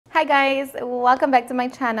Hi guys, welcome back to my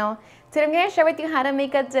channel. Today I'm going to share with you how to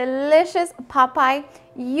make a delicious pot pie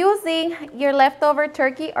using your leftover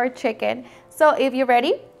turkey or chicken. So if you're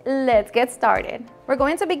ready, let's get started. We're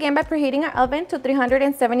going to begin by preheating our oven to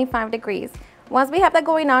 375 degrees. Once we have that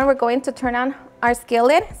going on, we're going to turn on our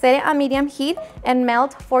skillet, set it on medium heat, and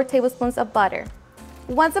melt 4 tablespoons of butter.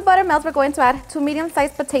 Once the butter melts, we're going to add 2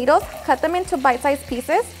 medium-sized potatoes, cut them into bite-sized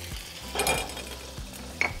pieces.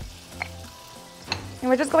 And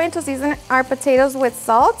we're just going to season our potatoes with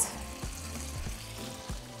salt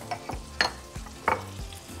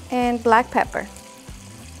and black pepper.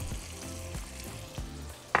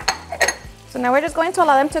 So now we're just going to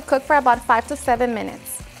allow them to cook for about 5 to 7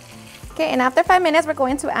 minutes. Okay, and after 5 minutes, we're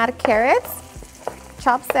going to add carrots,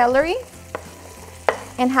 chopped celery,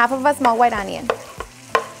 and half of a small white onion.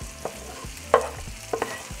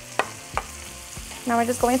 Now we're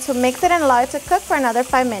just going to mix it and allow it to cook for another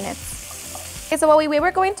 5 minutes. Okay, so while we wait,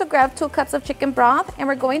 we're going to grab 2 cups of chicken broth and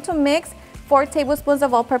we're going to mix 4 tablespoons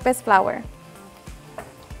of all-purpose flour.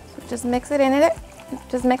 So just mix it in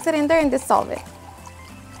there and dissolve it.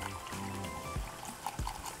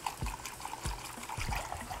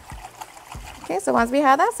 Okay, so once we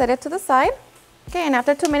have that, set it to the side. Okay, and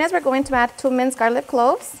after 2 minutes, we're going to add 2 minced garlic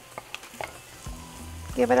cloves.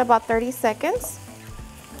 Give it about 30 seconds.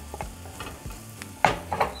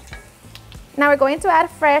 Now we're going to add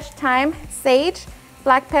fresh thyme, sage,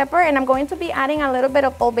 black pepper, and I'm going to be adding a little bit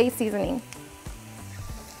of Old Bay seasoning.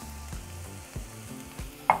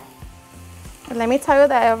 And let me tell you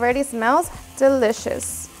that it already smells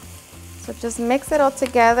delicious. So just mix it all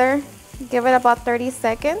together, give it about 30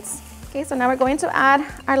 seconds. Okay, so now we're going to add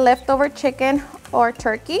our leftover chicken or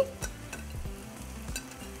turkey.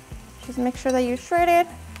 Just make sure that you shred it,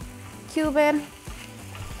 cube it,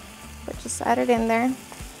 but just add it in there.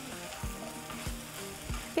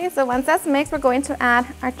 Okay, so once that's mixed, we're going to add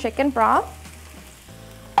our chicken broth.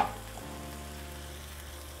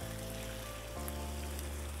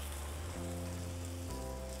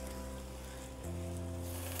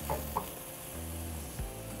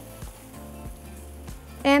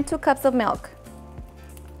 And 2 cups of milk.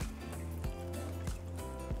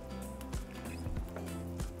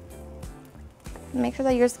 Make sure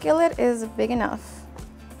that your skillet is big enough.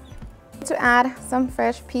 To add some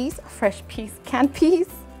canned peas.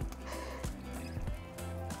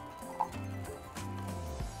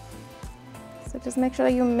 So just make sure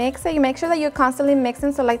that you mix it. You make sure that you're constantly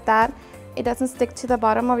mixing so like that it doesn't stick to the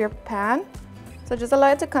bottom of your pan. So just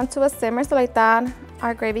allow it to come to a simmer so like that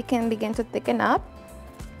our gravy can begin to thicken up.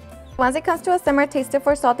 Once it comes to a simmer, taste it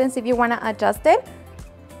for salt and see if you want to adjust it.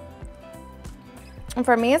 And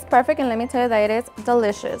for me, it's perfect, and let me tell you that it is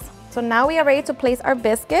delicious. So now we are ready to place our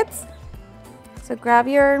biscuits. So grab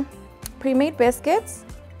your pre-made biscuits,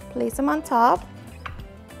 place them on top,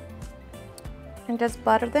 and just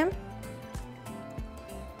butter them.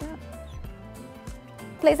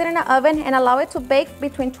 Place it in the oven and allow it to bake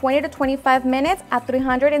between 20 to 25 minutes at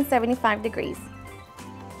 375 degrees.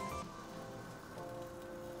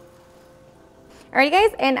 Alright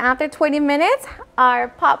guys, and after 20 minutes, our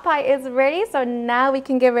pot pie is ready, so now we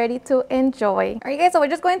can get ready to enjoy. Alright guys, so we're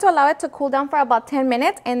just going to allow it to cool down for about 10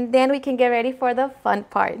 minutes and then we can get ready for the fun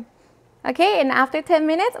part. Okay, and after 10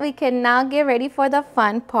 minutes, we can now get ready for the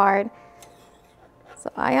fun part.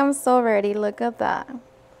 So I am so ready, look at that.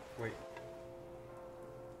 Wait.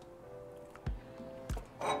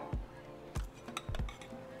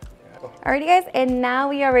 Alrighty guys, and now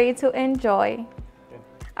we are ready to enjoy.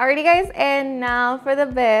 Alrighty guys, and now for the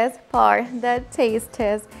best part, the taste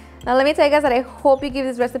test. Now let me tell you guys that I hope you give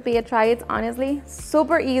this recipe a try. It's honestly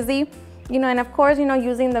super easy, and of course,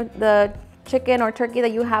 using the chicken or turkey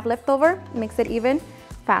that you have left over makes it even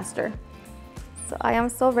faster. So I am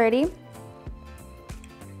so ready.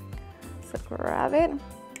 So grab it,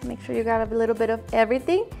 make sure you got a little bit of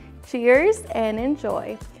everything. Cheers and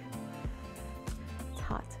enjoy. It's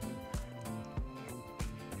hot.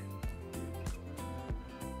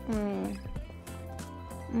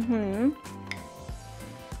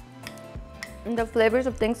 And the flavors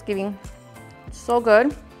of Thanksgiving, so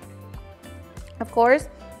good. Of course,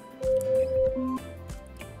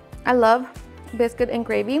 I love biscuit and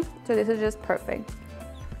gravy, so this is just perfect.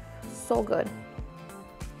 So good.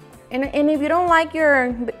 And if you don't like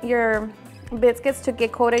your biscuits to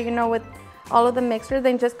get coated, with all of the mixture,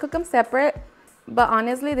 then just cook them separate. But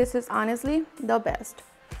honestly, this is honestly the best.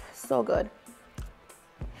 So good.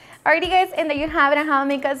 Alrighty guys, and there you have it on how to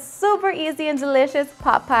make a super easy and delicious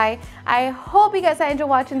pot pie. I hope you guys enjoyed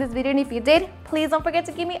watching this video, and if you did, please don't forget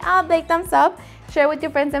to give me a big thumbs up, share with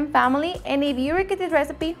your friends and family, and if you like this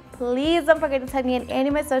recipe, please don't forget to tag me in any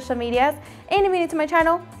of my social medias, and if you're new to my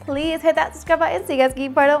channel, please hit that subscribe button so you guys can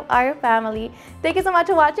be part of our family. Thank you so much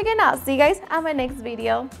for watching, and I'll see you guys on my next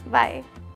video. Bye.